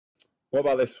What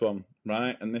about this one?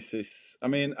 Right, and this is. I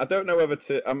mean, I don't know whether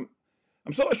to. I'm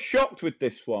sort of shocked with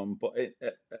this one, but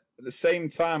at the same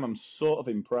time, I'm sort of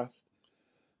impressed.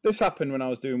 This happened when I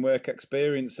was doing work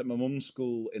experience at my mum's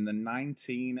school in the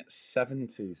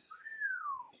 1970s.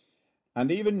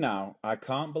 And even now, I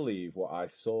can't believe what I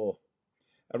saw.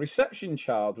 A reception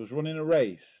child was running a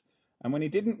race, and when he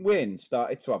didn't win,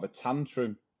 started to have a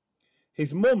tantrum.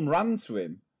 His mum ran to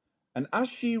him, and as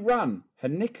she ran, her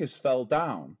knickers fell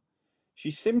down.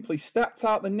 She simply stepped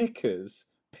out the knickers,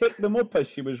 picked them up as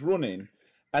she was running,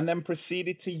 and then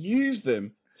proceeded to use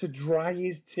them to dry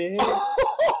his tears.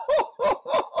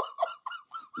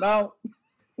 Now,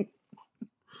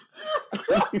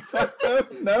 I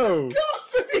don't know.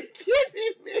 Got to be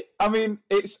kidding me! I mean,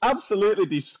 it's absolutely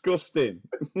disgusting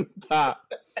that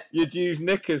you'd use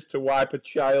knickers to wipe a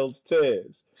child's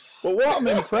tears. But what I'm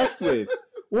impressed with,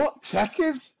 what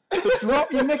techers to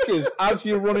drop your knickers as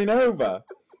you're running over,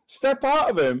 step out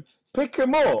of them, pick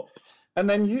them up, and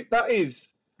then that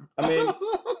is, I mean,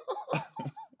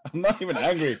 I'm not even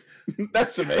angry.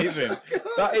 That's amazing.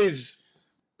 That is,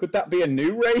 could that be a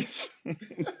new race?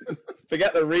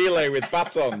 Forget the relay with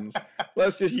batons.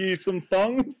 Let's just use some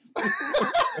thongs.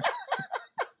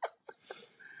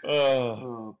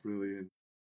 Oh, brilliant.